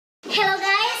Hello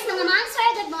guys, mga monster,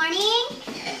 good morning.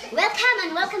 Welcome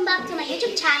and welcome back to my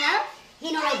YouTube channel,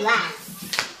 Ginoroy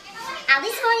Vlogs.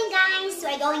 This morning guys,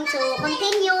 we're going to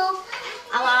continue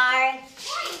our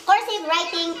cursive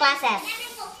writing classes.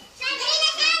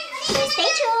 So stay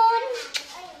tuned.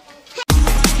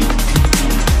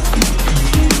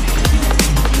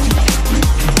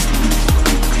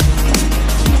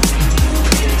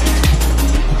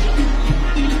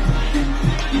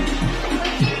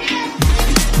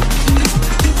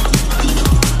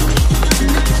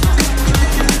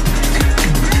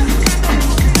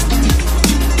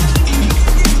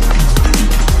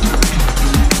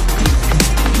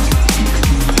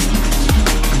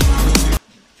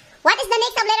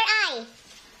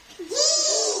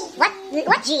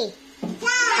 What G?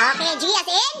 Okay, G as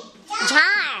in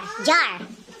jar. Jar.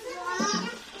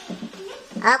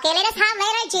 Okay, let us have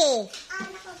letter G.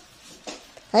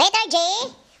 Letter J,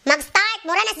 mag-start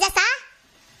mura na sa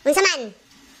unsa man.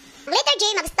 Letter J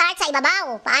mag-start sa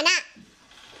ibabaw, paana.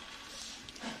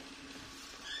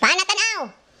 Paana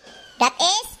tanaw. That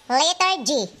is letter G.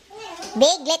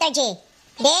 Big letter G.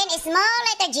 Then small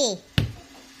letter G.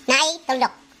 Nay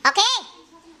tuldok. Okay?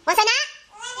 Unsa na?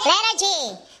 Letter G.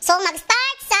 So,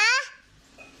 mag-start sa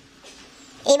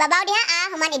ibabaw diha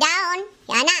human idahon.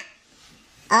 Yan na.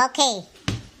 Okay.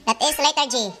 That is letter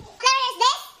G. What letter is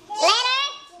this? Letter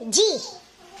G.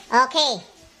 Okay.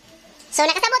 So,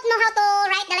 nakasabot mo how to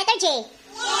write the letter G?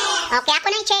 Yes. Okay, ako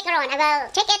nang check ron. I will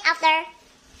check it after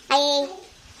I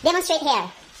demonstrate here.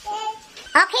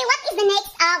 Okay, what is the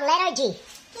next of letter G?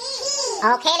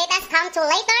 Okay, let us come to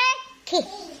letter K.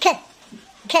 K.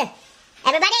 K.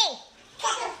 Everybody.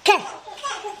 K.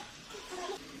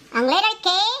 Ang letter K,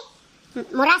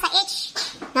 mura sa H,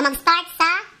 na mag-start sa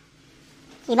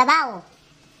ibabaw.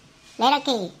 Letter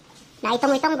K, na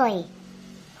itong-itonggoy.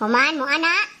 Human mo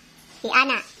ana,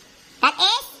 i-ana. That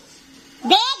is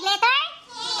big letter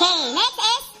K. Next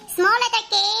is small letter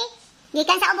K,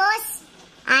 gikan sa ubos,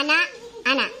 ana,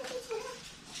 ana.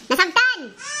 Nasabtan.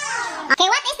 Okay,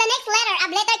 what is the next letter of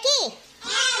letter K?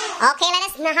 Okay, let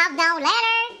us have now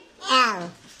letter L.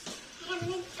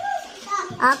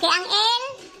 Okay, ang L,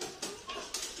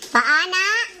 paana,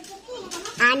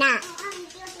 ana.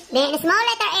 Then small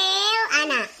letter L,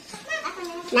 ana.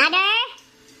 Another.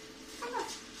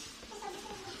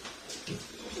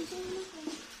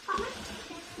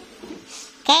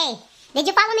 Okay, did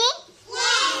you follow me?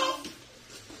 Yes.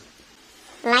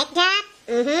 Like that?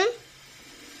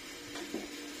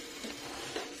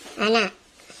 Ana.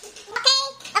 Okay,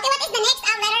 what is the next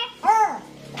of letter O?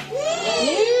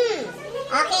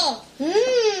 Okay.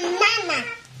 Mama.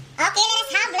 Okay, let us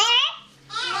have letter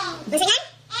M. What's again?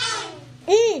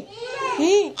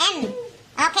 M.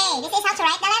 Okay, this is how to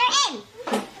write the letter M.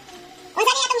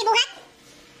 Unsa niya itong gibuhat?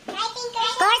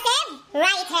 Cursive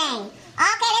writing.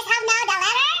 Okay, let's have now the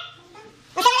letter.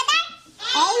 What's the letter?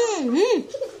 M.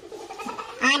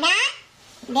 Ana.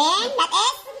 Then, that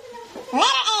is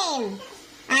letter M.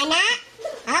 Ana.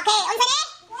 Okay, unsa niya?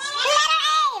 Letter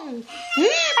M.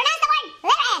 Pronounce the word.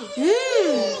 Letter M.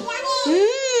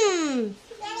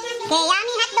 Okay,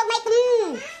 yummy hotdog may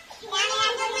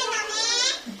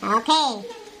Okay.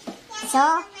 So,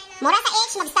 mura sa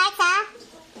H, mag-start sa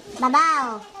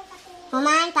babaw.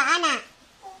 Human, paana.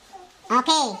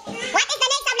 Okay. What is the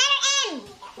next of letter M?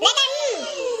 Letter M.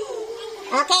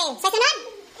 Okay. Sa sunod?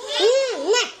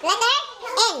 Na. Letter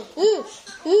N.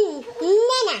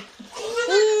 Nana.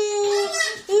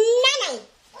 Nanay.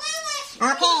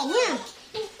 Okay.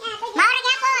 Maura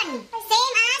gyapon.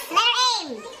 Same as letter M.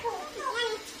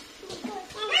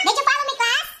 Did you follow me,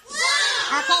 class?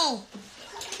 Okay.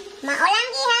 Maulang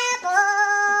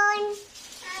gihapon.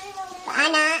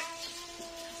 Paana.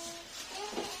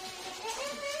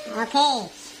 Okay.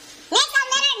 Next of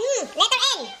letter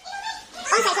N.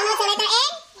 Unsay sunod sa letter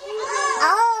N?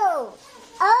 O.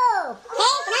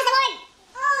 Okay, pronounce the word.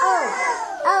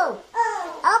 O.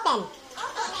 Open.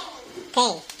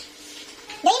 Okay.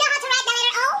 Do you know how to write the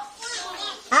letter O?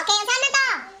 Okay, unsa man to?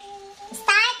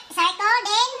 Start, circle,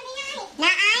 then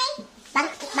naay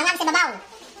bangag sa babaw.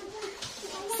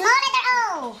 Small letter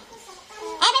O.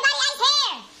 Everybody eyes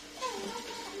here.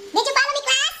 Did you follow me,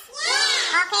 class?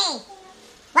 Yeah. Okay.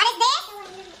 What is this?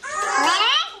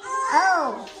 Letter O.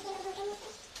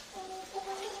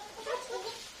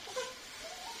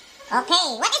 Okay.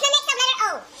 What is the next of letter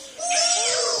O?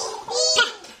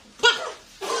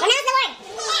 Pronounce the word.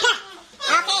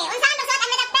 Okay. Unsa ang suot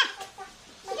ang letter P?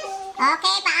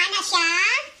 Okay, paana siya.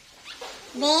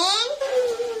 Then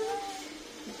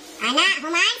ana,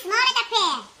 human, small letter P.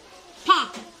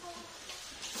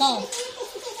 Okay.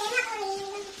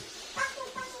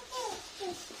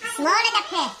 Small letter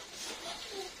P.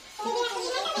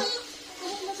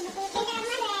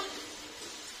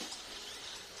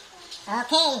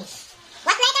 Okay.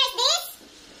 What letter is this?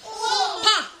 P.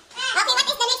 Okay, what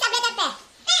is the next of letter P?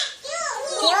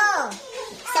 Q.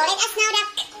 So let us know the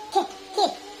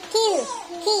Q.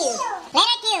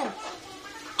 Letter Q.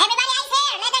 Everybody eyes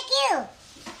here. Letter Q.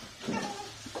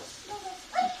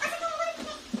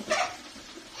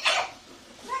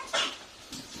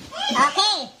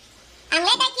 Okay. Ang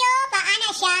letter Q, paano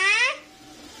siya?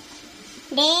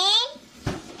 Then,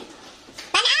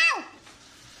 tanaw!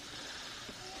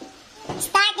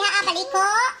 Start ha, baliko.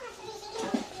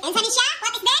 And saan siya?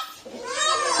 What is this?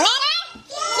 Letter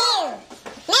Q.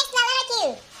 Next na letter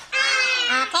Q.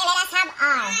 Okay, let us have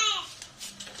R.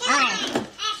 R.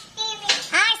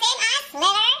 R, same as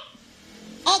letter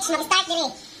H. Mag-start dili.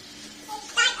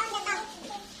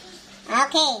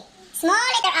 Okay. Small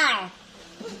letter R.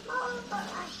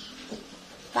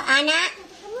 Paana?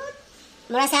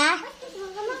 Mura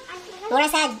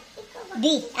sa D.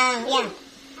 Yeah.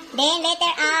 Then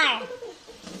letter R.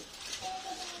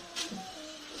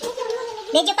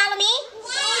 Did you follow me?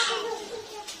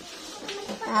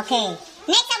 Okay.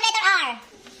 Next of letter R.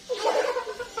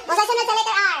 Masa sunod sa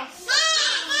letter R?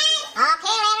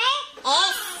 Okay, letter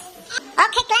S.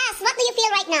 Okay, class. What do you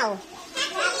feel right now?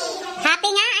 Happy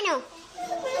nga? Ano?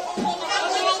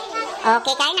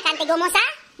 Okay, kaya nakantigo mo sa?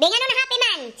 Di nga na happy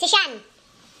man. Si Sean.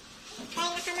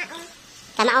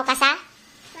 Kamao ka sa?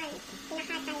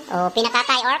 Oh,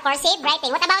 pinakatay or cursive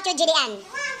writing. What about you, Julian?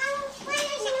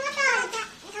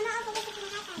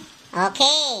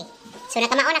 Okay. So,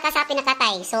 nakamao na ka sa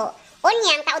pinakatay. So,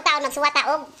 unyang taon-taon magsuwata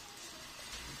og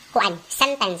kuan,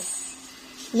 sentence.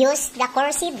 Use the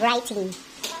cursive writing.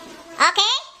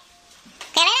 Okay?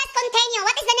 Okay, let us continue.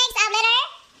 What is the next of letter?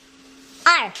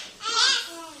 R.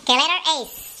 Okay, letter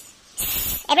S.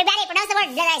 Everybody, pronounce the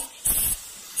word. Letter S.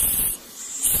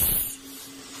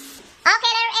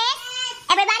 Okay, letter S.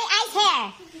 Everybody, eyes here.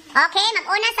 Okay,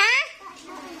 mag-una sa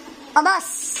ubos.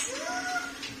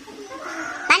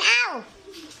 Tanaw.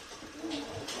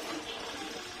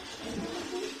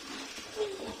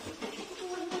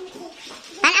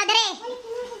 Tanaw dere.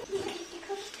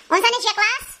 Unsa ni siya,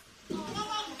 class?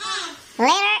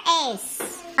 Letter S.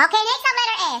 Okay, next of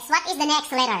letter S. What is the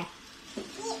next letter?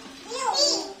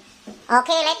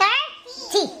 Okay, letter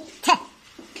T. Take.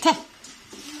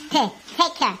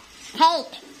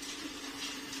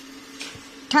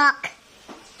 Talk.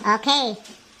 Okay.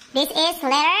 This is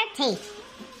letter T.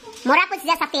 Mura po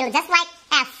siya sa field, just like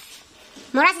F.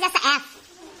 Mura siya sa F.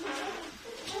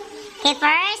 Okay,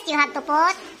 first you have to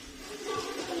put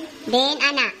then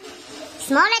ana.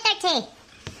 Small letter T.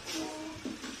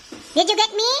 Did you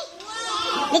get me?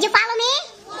 Did you follow me?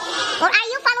 Or are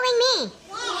you following me?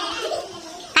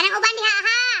 Kanang uban diha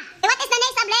ha. What is the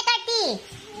next of letter T?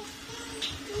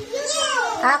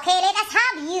 Okay, let us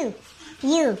have U.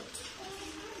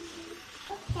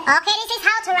 Okay, this is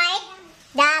how to write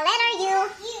the letter U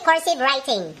cursive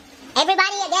writing.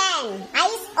 Everybody again,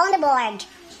 eyes on the board.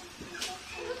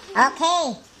 Okay.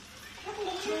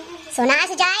 So naa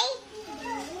si Jai.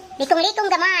 Likong-likong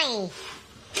gamay.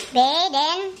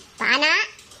 Then paana?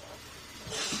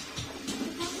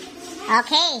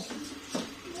 Okay.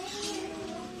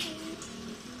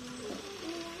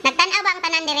 Nagtanaw ba ang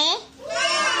tanan dire?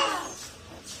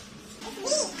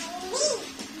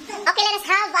 Okay, let us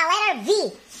have a letter V.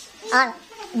 Or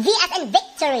V as in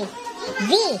victory.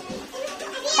 V.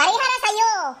 Pareha na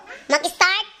sa'yo.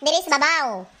 Mag-start dire sa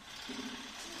babaw.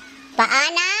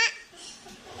 Paana?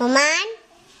 Human?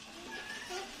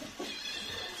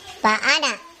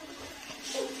 Paana?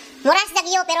 Mura sa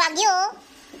U, pero ang U,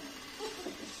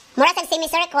 mura sa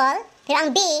semicircle, pero ang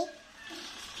B,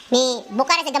 may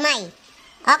buka na sa gamay.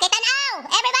 Okay, tanaw!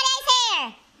 Everybody is here!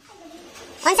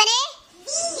 Unsa ni?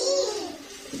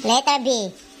 Letter B.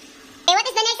 Okay, what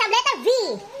is the next of letter V?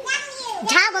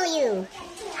 W.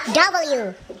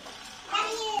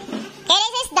 Okay,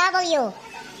 this is W.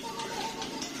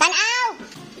 Tanaw!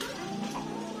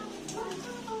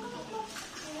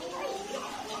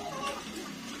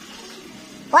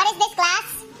 What is this, class?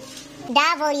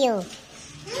 W.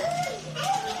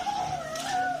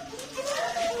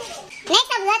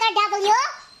 Next of letter W?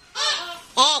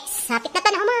 X. Hapit na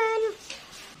tanaman.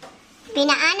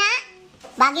 Pinaana.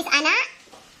 Bagis ana.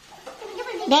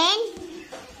 Then,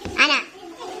 ana.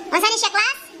 Unsa ni siya,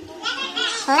 class?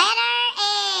 Letter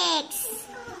X.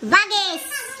 Bagis.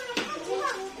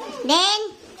 Then,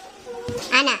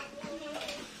 ana.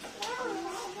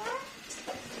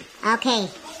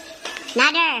 Okay.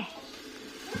 Another.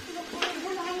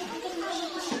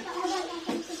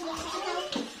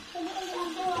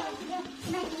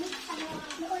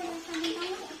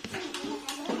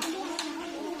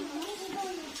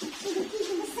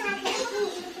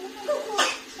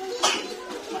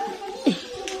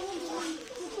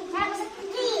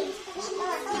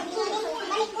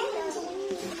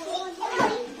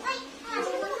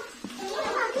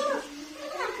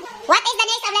 What is the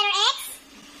next of letter X?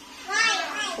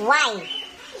 Y.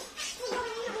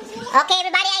 Okay,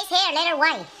 everybody is here. Letter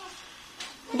Y.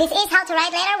 This is how to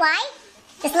write letter Y.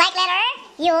 Just like letter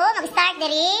U, mag-start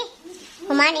diri.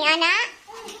 Humani ana.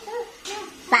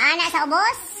 Paana sa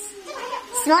ubos.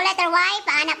 Small letter Y,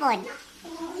 paana pod.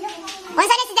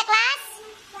 Unsa ni sa class?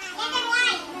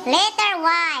 Letter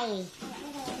Y.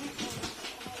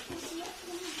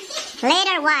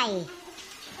 Letter Y.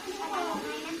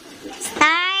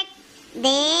 Start,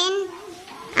 then,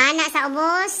 ana sa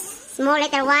ubos, small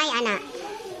letter Y, ana.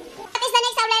 What is the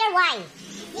next of letter Y?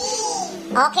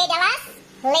 Okay, the last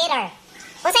letter.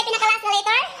 Unsay pinaka-last na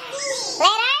letter?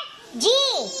 Letter G.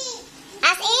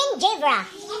 As in zebra.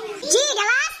 G, the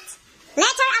last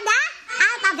letter of the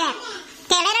alphabet.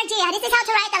 Okay, letter G. This is how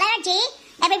to write the letter G.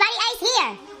 Everybody is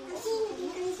here.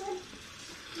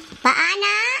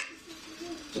 Paana.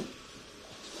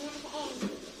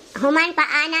 Human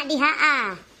paana diha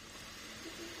a.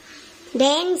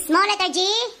 Then, small letter G.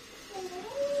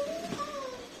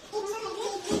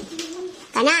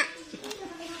 Kana.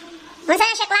 Unsa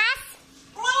na siya, class?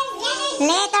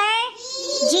 Letter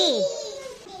G.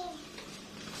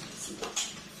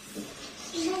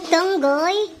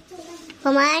 Tunggoy.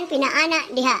 Human pinaana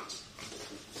diha.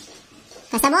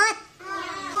 Kasabot.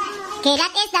 Okay,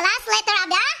 that is the last letter of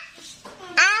the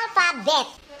alphabet.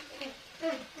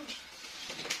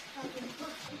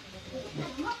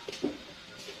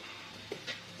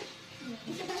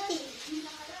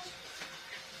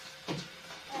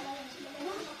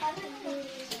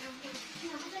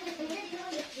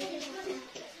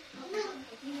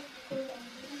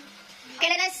 Okay,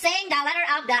 let us sing the letter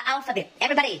of the alphabet.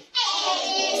 Everybody.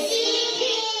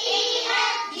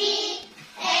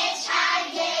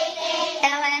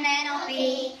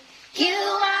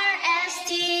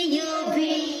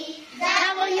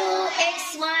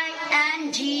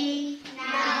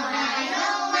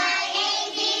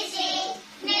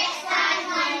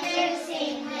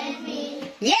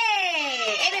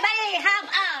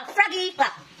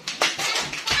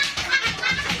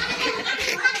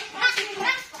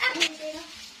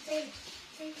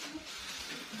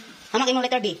 Ano ang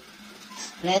letter B?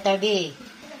 Letter B.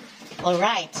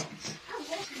 Alright.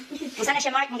 Kung saan na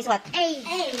siya mark, mag-iswat? A.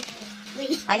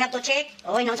 I have to check.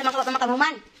 Oy, naman sa mga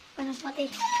makamuman.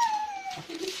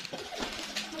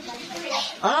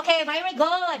 Okay, very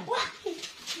good.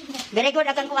 Very good,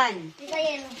 akan kuan.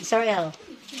 Israel.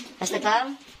 Has to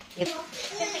come.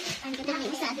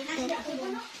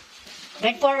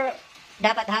 Grade 4,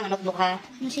 dapat hang notebook ha.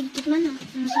 Nasigkit man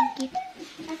nasigkit.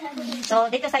 So,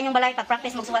 dito sa inyong balay,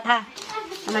 pag-practice magsuwat ha.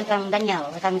 Naman kang Daniel,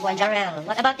 kang kuan Jarrell.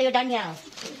 What about you, Daniel?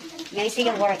 May I see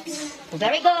your works?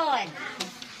 Very good.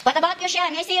 What about you,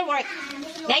 Sean? May I see your work?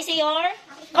 May I see your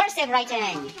cursive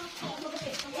writing?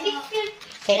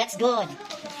 Okay, that's good.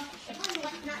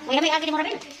 Uy, may agi mo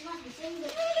rin.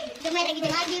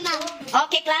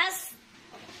 Okay, class.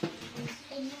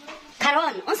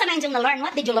 Karon, unsa man yung na-learn?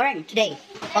 What did you learn today?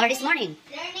 Or this morning?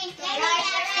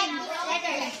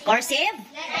 Cursive?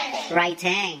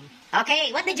 Writing.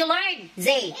 Okay, what did you learn,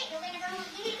 Zay?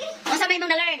 Unsa man yung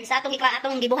na-learn sa atong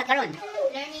gibuhat karon?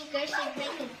 Learning cursive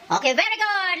writing. Okay, very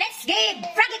good. Let's give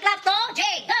froggy clap to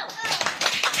Jay. Go!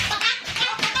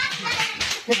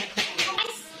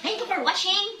 Thank you for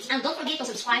watching. And don't forget to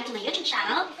subscribe to my YouTube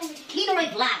channel, Kinoroy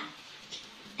Vlog.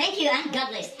 Thank you and God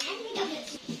bless.